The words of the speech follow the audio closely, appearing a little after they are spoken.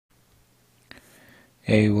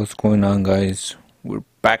Hey, what's going on, guys? We're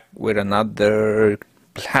back with another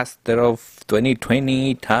blaster of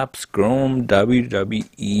 2020 Tops Chrome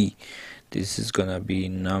WWE. This is gonna be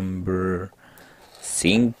number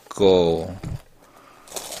 5.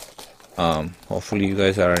 Hopefully you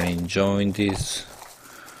guys are enjoying these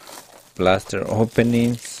blaster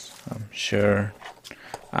openings. I'm sure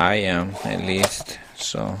I am, at least.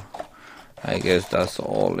 So I guess that's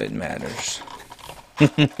all that matters.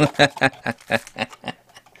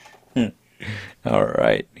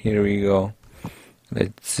 Alright, here we go.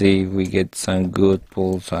 Let's see if we get some good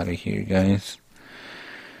pulls out of here, guys.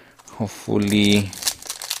 Hopefully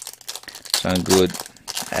some good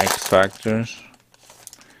X-Factors.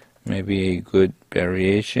 Maybe a good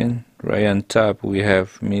variation. Right on top we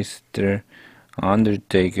have Mr.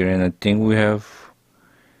 Undertaker, and I think we have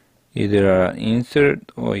either an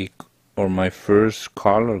insert or my first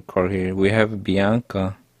color card here. We have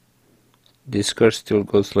Bianca. This card still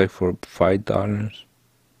goes like for $5.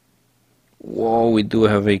 Whoa, we do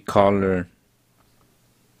have a color.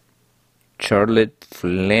 Charlotte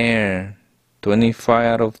Flair. 25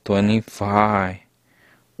 out of 25.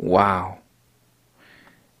 Wow.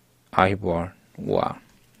 Ibar. Wow.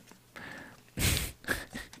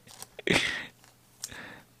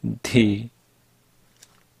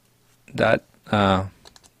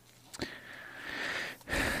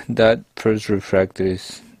 That first refractor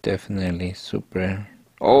is definitely super.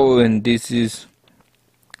 Oh, and this is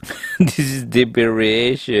this is the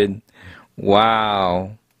variation.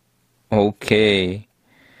 Wow. Okay.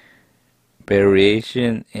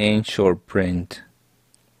 Variation and short print.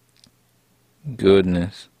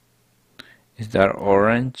 Goodness. Is that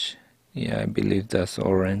orange? Yeah, I believe that's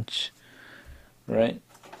orange. Right?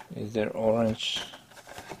 Is there orange?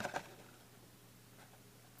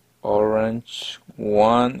 Orange.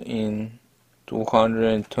 1 in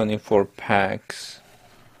 224 packs.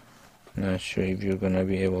 Not sure if you're gonna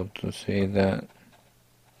be able to say that.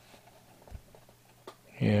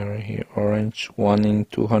 Yeah, right here, orange, 1 in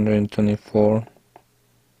 224.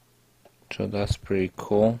 So that's pretty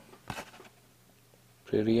cool.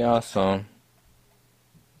 Pretty awesome.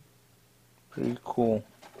 Pretty cool.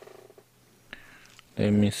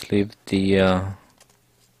 Let me sleeve the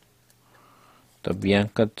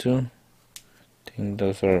Bianca too. I think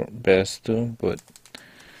those are best too, but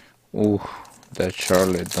ooh, that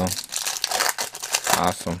Charlotte though.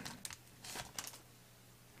 Awesome.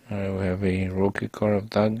 Alright, we have a rookie card of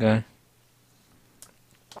that guy.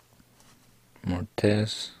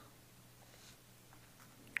 Mortez.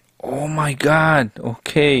 Oh my god,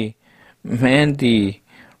 okay. Mandy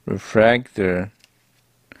Refractor.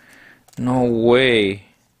 No way.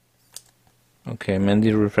 Okay,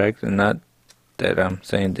 Mandy Refractor, not that I'm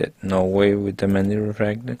saying that no way with the Mandy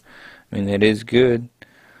Refractor. I mean, it is good,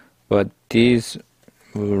 but this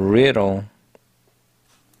Riddle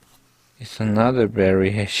is another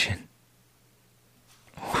variation.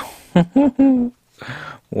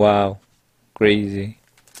 Wow, crazy.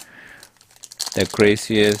 The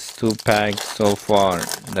craziest 2 packs so far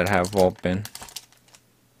that have opened.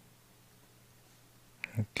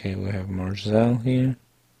 Okay, we have Marcel here.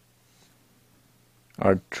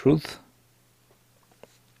 R-Truth.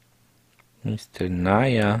 Mr.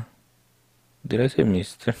 Naya. Did I say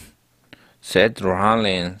Mr.? Seth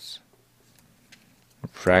Rollins.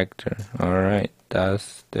 Refractor. Alright,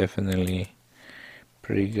 that's definitely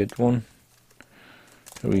pretty good one.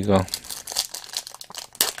 Here we go.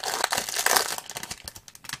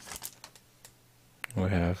 We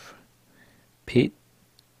have Pete.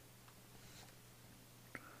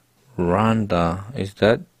 Ronda. Is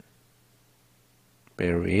that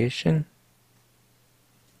variation?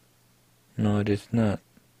 No, it is not.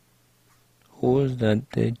 Who is that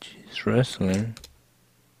she's wrestling?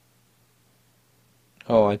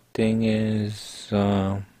 Oh, I think is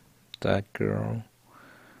that girl.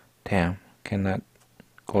 Damn, cannot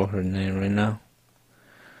call her name right now.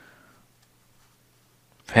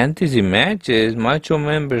 Fantasy matches, Macho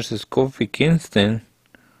Man versus Kofi Kingston.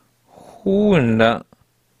 Who in that?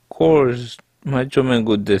 Of course, Macho Man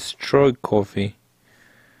would destroy Kofi.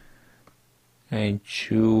 And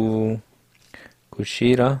Chu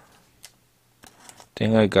Kushida. I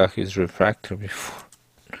think I got his refractor before.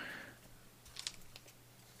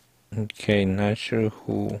 Okay, not sure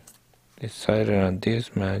who decided on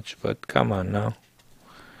this match, but come on now.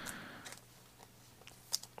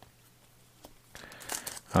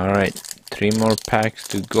 Alright, 3 more packs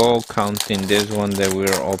to go, counting this one that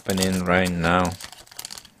we're opening right now.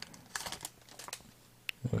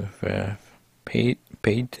 We have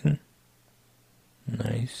Peyton.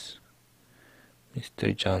 Nice.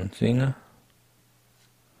 Mr. John Cena.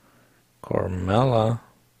 Carmella,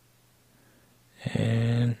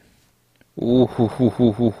 and ooh, hoo, hoo,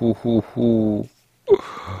 hoo, hoo, hoo, hoo, hoo.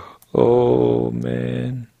 Oh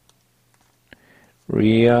man,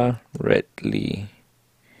 Rhea Ripley,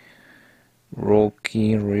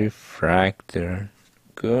 Rocky Refractor.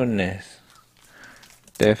 Goodness,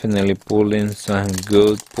 definitely pulling some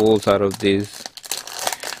good pulls out of this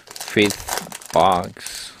 5th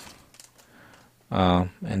box.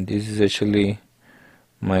 And this is actually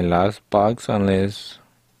my last box, unless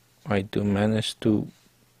I do manage to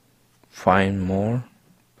find more,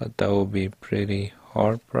 but that will be pretty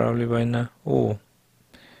hard probably by now. Oh,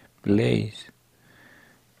 Blaze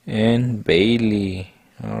and Bailey.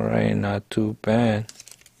 Alright, not too bad.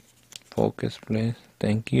 Focus please,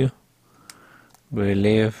 thank you.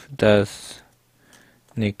 Believe that's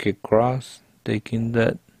Nikki Cross taking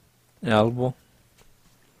that elbow.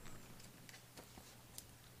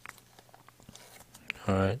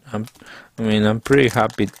 Alright, I'm pretty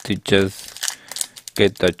happy to just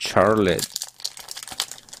get the Charlotte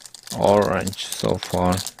orange so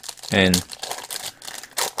far, and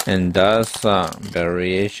that's a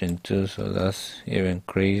variation too, so that's even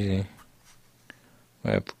crazy.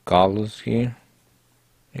 We have Carlos here.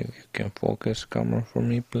 If you can focus camera for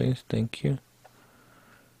me please, thank you.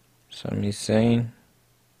 Sami Zayn,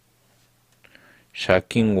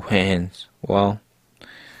 shocking wins. Well,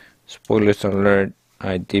 spoilers alert,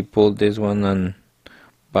 I did pull this one on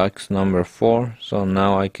box number 4, so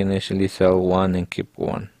now I can actually sell one and keep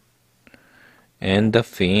one. And the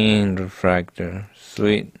Fiend Refractor,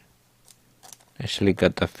 sweet. Actually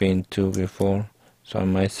got the Fiend 2 before, so I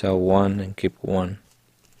might sell one and keep one.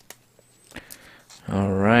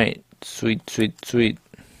 Alright, sweet, sweet, sweet.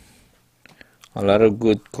 A lot of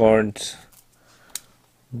good cards,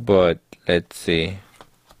 but let's see.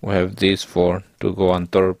 We have these 4 to go on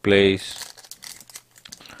 3rd place,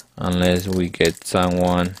 unless we get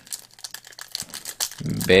someone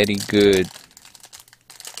very good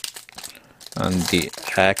on the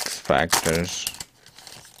X-Factors.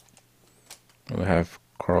 We have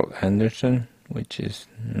Carl Anderson, which is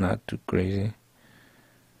not too crazy.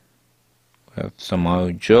 We have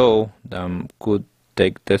Samoa Joe that could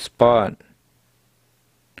take the spot.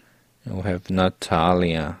 And we have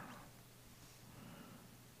Natalia.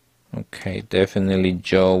 Okay, definitely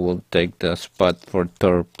Joe will take the spot for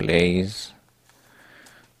 3rd place.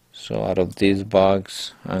 So out of this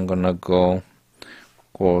box, I'm gonna go,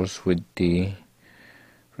 of course, with the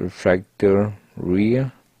Refractor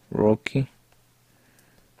Rhea Rocky,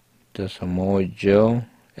 the Samoa Joe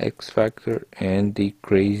X-Factor, and the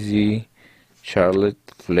crazy Charlotte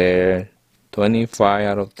Flair. 25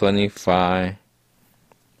 out of 25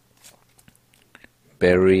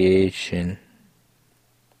 variation.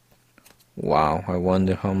 Wow, I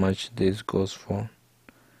wonder how much this goes for.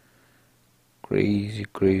 Crazy,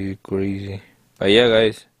 crazy, crazy. But yeah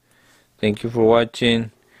guys, thank you for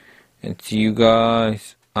watching, and see you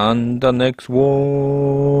guys on the next one.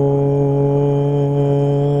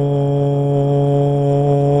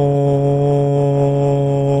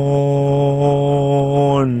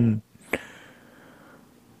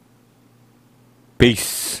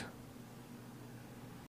 Peace.